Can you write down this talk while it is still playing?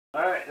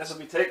Alright, this will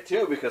be take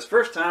two because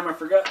first time I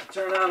forgot to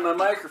turn on my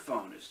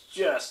microphone. It's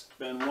just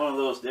been one of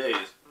those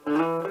days.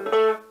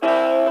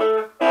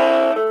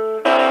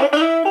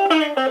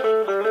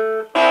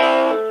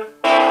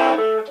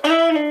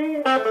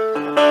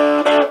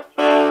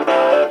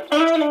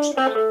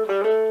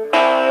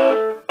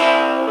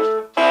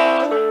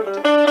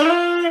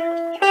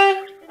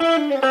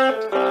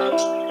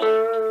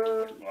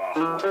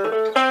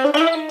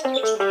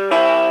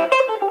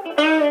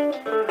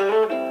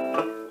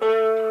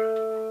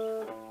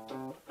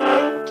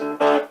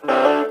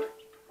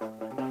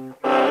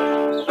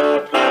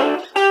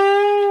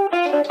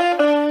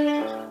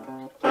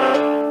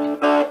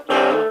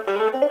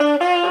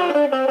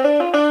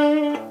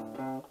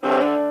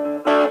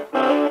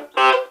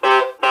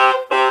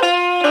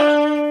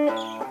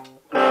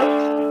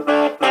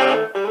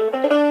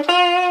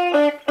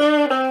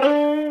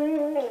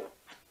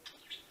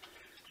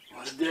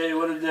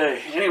 What a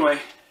day. Anyway,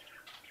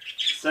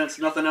 since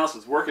nothing else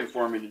is working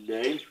for me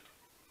today,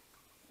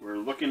 we're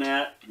looking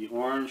at the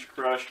Orange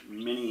Crush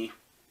Mini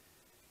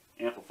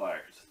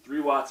Amplifier. It's a 3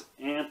 watts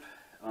amp.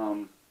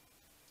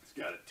 It's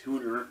got a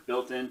tuner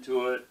built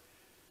into it,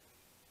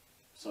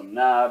 some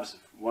knobs,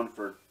 one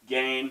for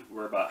gain.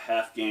 We're about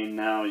half gain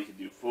now. You can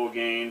do full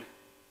gain,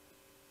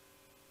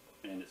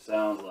 and it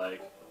sounds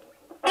like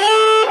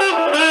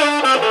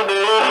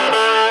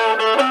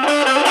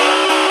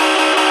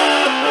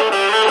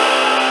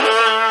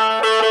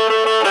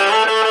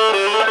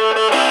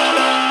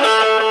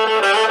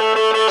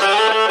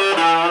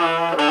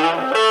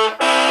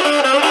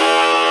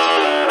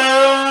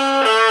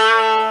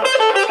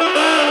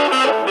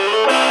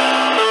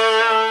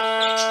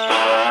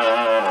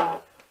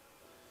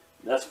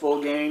that's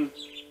full gain.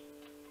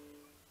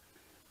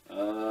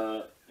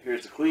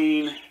 Here's the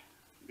clean.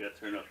 We gotta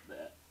turn up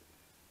that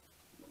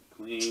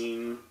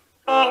clean.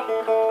 There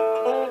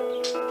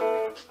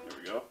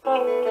we go.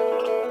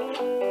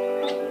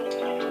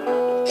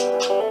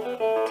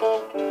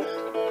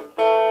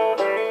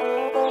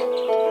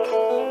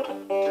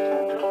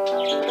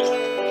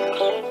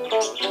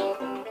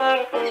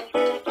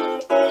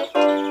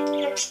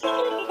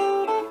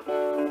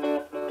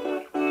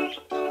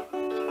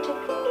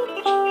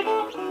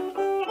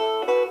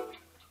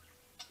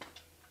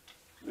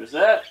 There's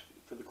that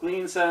for the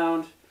clean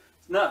sound.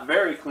 It's not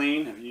very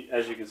clean,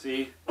 as you can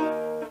see.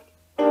 You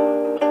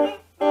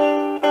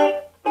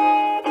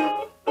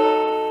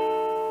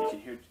can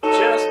hear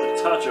just a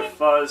touch of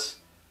fuzz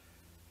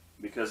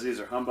because these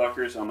are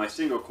humbuckers. On my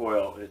single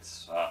coil,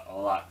 it's a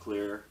lot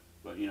clearer,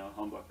 but you know,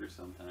 humbuckers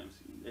sometimes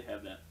they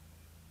have that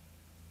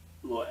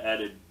little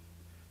added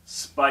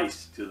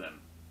spice to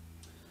them.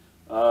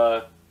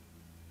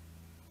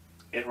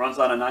 It runs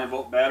on a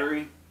 9-volt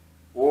battery,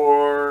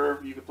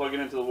 or you can plug it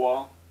into the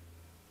wall.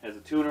 Has a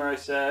tuner, I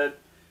said,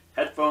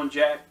 headphone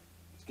jack.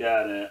 It's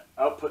got an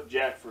output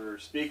jack for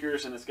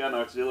speakers, and it's got an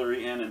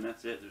auxiliary in, and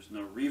that's it. There's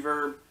no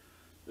reverb.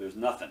 There's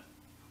nothing.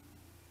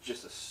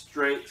 Just a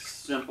straight,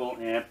 simple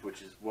amp,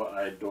 which is what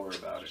I adore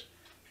about it.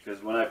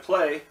 Because when I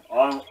play,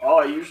 all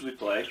I usually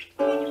play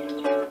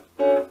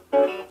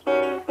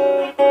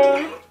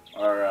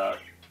are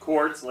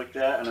chords like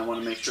that, and I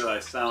want to make sure that I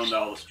sound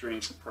all the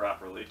strings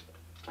properly.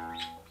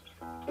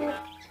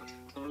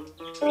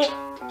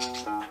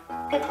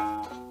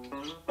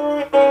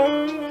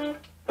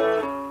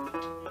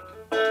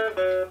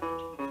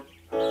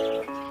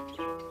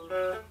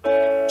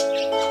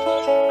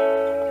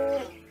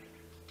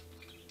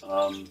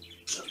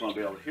 Just want to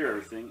be able to hear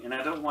everything, and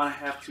I don't want to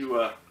have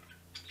to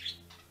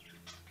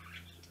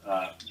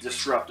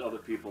disrupt other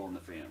people in the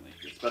family,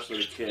 especially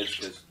the kids,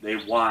 because they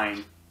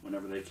whine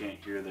whenever they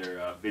can't hear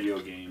their video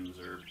games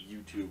or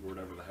YouTube or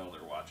whatever the hell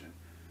they're watching.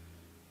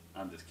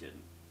 I'm just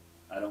kidding.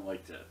 I don't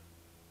like to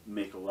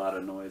make a lot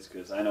of noise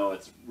because I know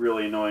it's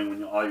really annoying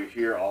when all you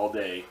hear all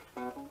day.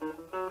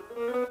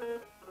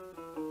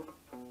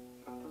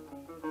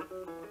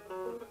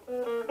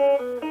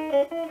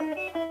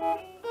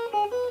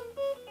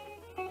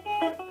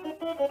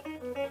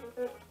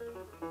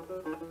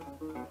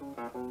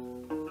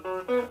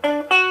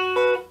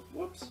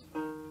 Whoops.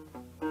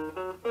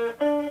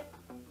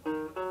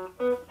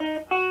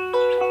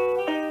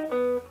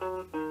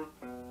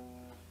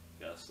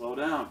 Gotta slow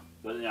down.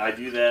 But I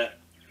do that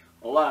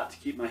a lot to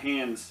keep my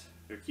hands,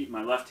 or keep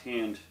my left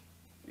hand,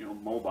 you know,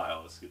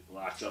 mobile. It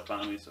locks up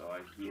on me, so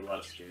I do a lot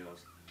of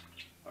scales,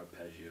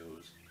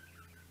 arpeggios,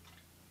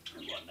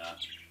 and whatnot.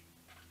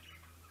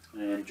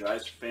 And it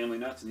drives the family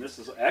nuts. And this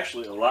is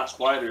actually a lot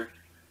quieter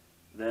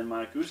than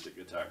my acoustic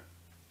guitar.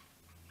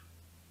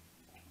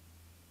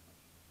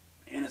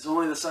 And it's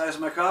only the size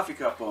of my coffee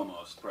cup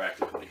almost,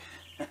 practically.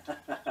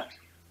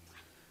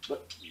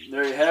 But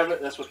there you have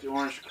it. That's what the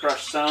Orange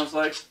Crush sounds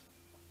like.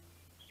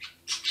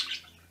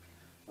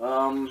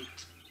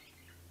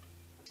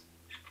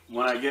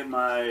 When I get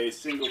my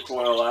single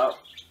coil out,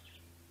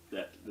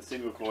 the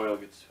single coil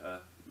gets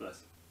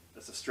that's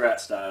a Strat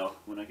style.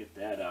 When I get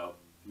that out,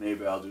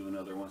 maybe I'll do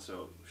another one,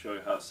 so show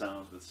you how it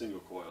sounds with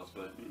single coils.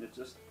 But I mean, it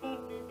just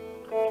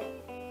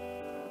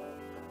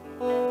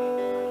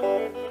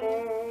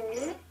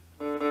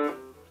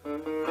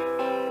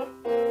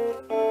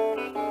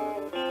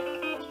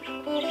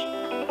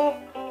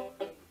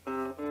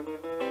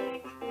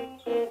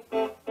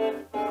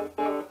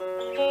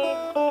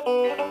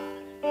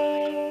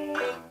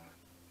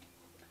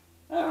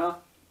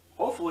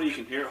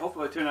you can hear it.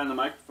 Hopefully I turn on the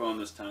microphone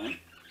this time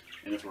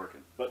and it's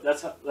working. But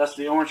that's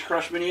the Orange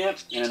Crush Mini Amp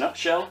in a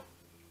nutshell.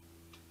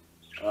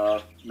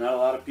 Not a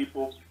lot of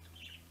people.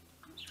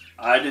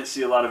 I didn't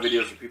see a lot of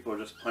videos where people are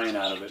just playing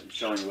out of it and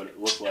showing you what it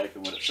looked like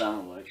and what it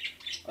sounded like.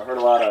 I heard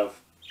a lot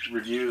of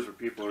reviews where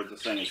people are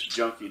just saying it's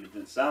junky and it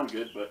didn't sound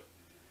good, but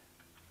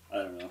I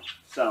don't know. It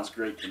sounds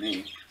great to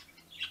me.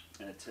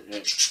 And it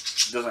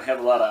doesn't have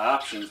a lot of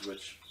options,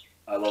 which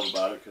I love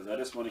about it because I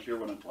just want to hear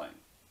what I'm playing.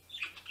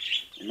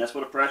 And that's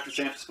what a practice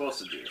amp is supposed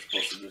to do. It's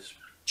supposed to just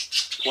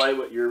play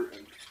what you're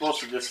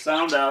supposed to just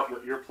sound out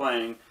what you're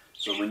playing,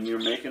 so when you're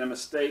making a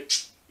mistake,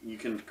 you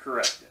can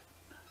correct it.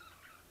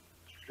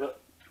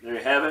 But there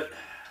you have it.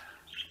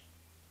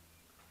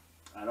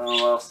 I don't know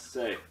what else to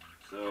say.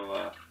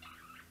 So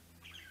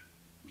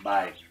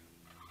bye.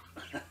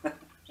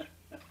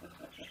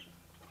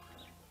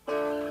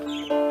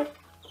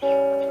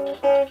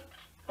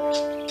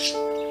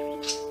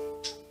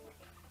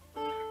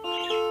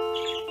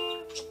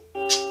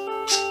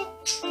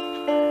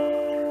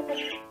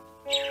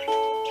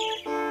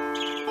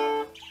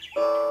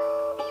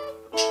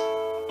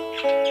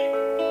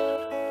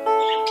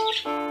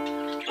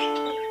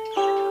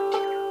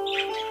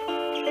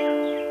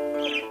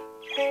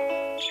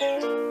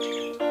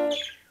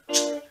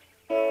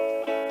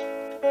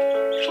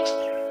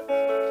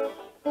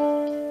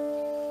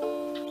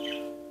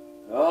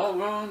 All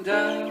run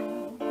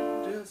down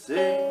to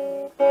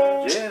say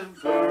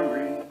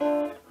Jamboree.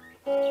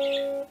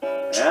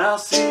 I'll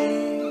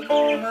see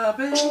my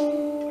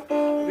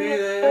baby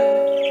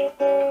there.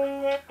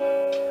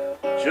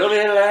 She'll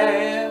be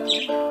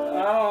laying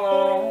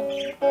on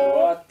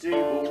what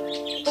table.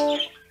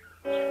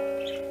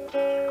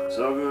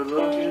 So good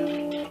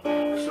looking,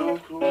 so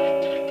cool,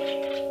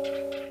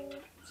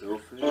 so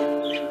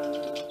fair.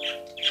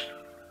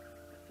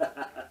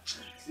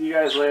 See you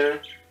guys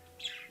later.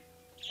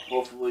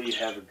 Hopefully you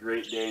have a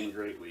great day and a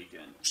great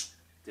weekend.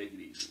 Take it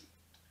easy.